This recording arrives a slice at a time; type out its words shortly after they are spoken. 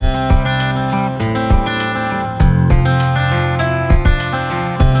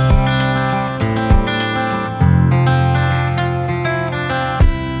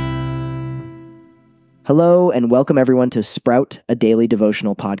Hello, and welcome everyone to Sprout, a Daily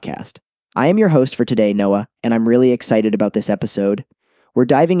Devotional Podcast. I am your host for today, Noah, and I'm really excited about this episode. We're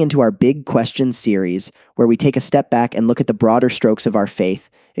diving into our Big Questions series, where we take a step back and look at the broader strokes of our faith,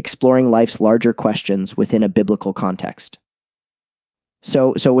 exploring life's larger questions within a biblical context.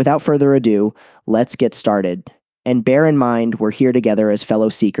 So without further ado, let's get started. And bear in mind, we're here together as fellow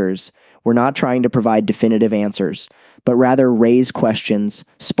seekers. We're not trying to provide definitive answers, but rather raise questions,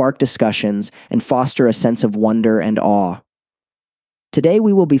 spark discussions, and foster a sense of wonder and awe. Today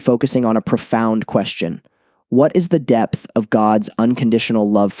we will be focusing on a profound question. What is the depth of God's unconditional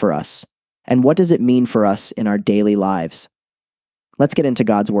love for us? And what does it mean for us in our daily lives? Let's get into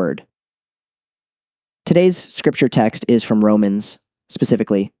God's Word. Today's scripture text is from Romans,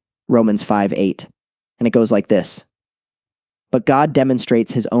 specifically Romans 5:8, and it goes like this. But God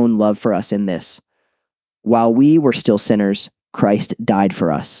demonstrates His own love for us in this. While we were still sinners, Christ died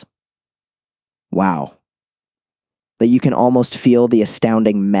for us. Wow. That you can almost feel the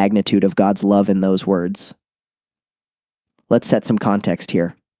astounding magnitude of God's love in those words. Let's set some context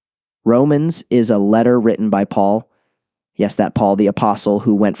here. Romans is a letter written by Paul. Yes, that Paul, the apostle,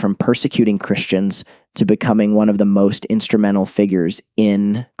 who went from persecuting Christians to becoming one of the most instrumental figures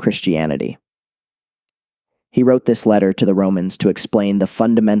in Christianity. He wrote this letter to the Romans to explain the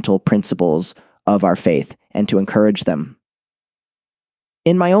fundamental principles of our faith and to encourage them.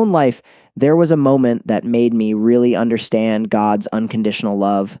 In my own life, there was a moment that made me really understand God's unconditional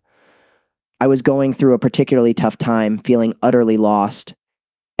love. I was going through a particularly tough time, feeling utterly lost.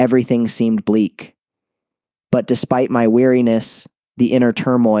 Everything seemed bleak. But despite my weariness, the inner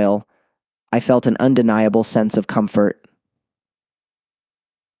turmoil, I felt an undeniable sense of comfort.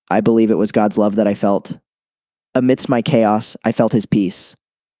 I believe it was God's love that I felt. Amidst my chaos, I felt His peace.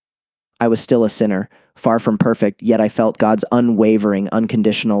 I was still a sinner, far from perfect, yet I felt God's unwavering,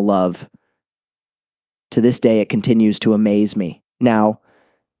 unconditional love. To this day, it continues to amaze me. Now,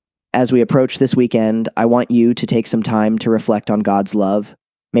 as we approach this weekend, I want you to take some time to reflect on God's love.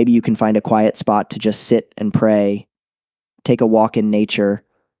 Maybe you can find a quiet spot to just sit and pray, take a walk in nature,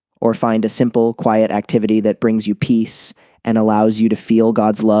 or find a simple, quiet activity that brings you peace and allows you to feel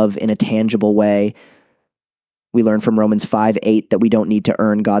God's love in a tangible way. We learn from Romans 5:8 that we don't need to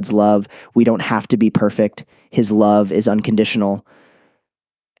earn God's love. We don't have to be perfect. His love is unconditional.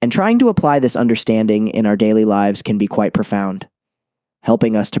 And trying to apply this understanding in our daily lives can be quite profound,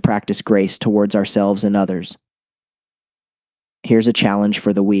 helping us to practice grace towards ourselves and others. Here's a challenge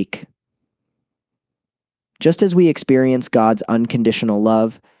for the week. Just as we experience God's unconditional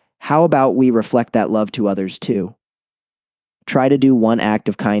love, how about we reflect that love to others too? Try to do one act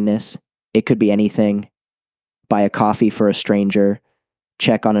of kindness. It could be anything. Buy a coffee for a stranger,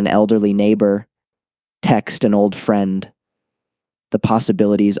 check on an elderly neighbor, text an old friend. The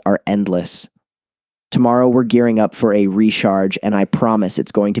possibilities are endless. Tomorrow we're gearing up for a recharge, and I promise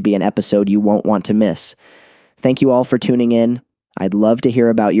it's going to be an episode you won't want to miss. Thank you all for tuning in. I'd love to hear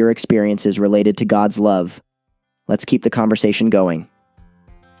about your experiences related to God's love. Let's keep the conversation going.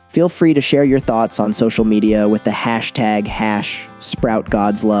 Feel free to share your thoughts on social media with the hashtag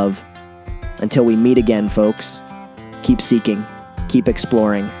 #SproutGodsLove. Until we meet again, folks, keep seeking, keep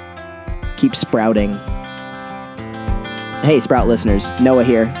exploring, keep sprouting. Hey, Sprout listeners, Noah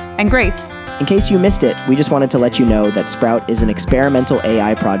here. And Grace. In case you missed it, we just wanted to let you know that Sprout is an experimental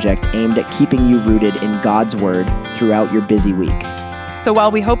AI project aimed at keeping you rooted in God's Word throughout your busy week. So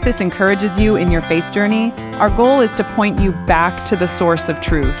while we hope this encourages you in your faith journey, our goal is to point you back to the source of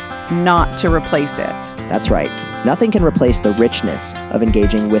truth, not to replace it. That's right. Nothing can replace the richness of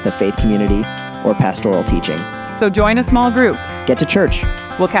engaging with a faith community or pastoral teaching. So join a small group. Get to church.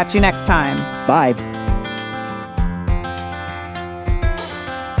 We'll catch you next time. Bye.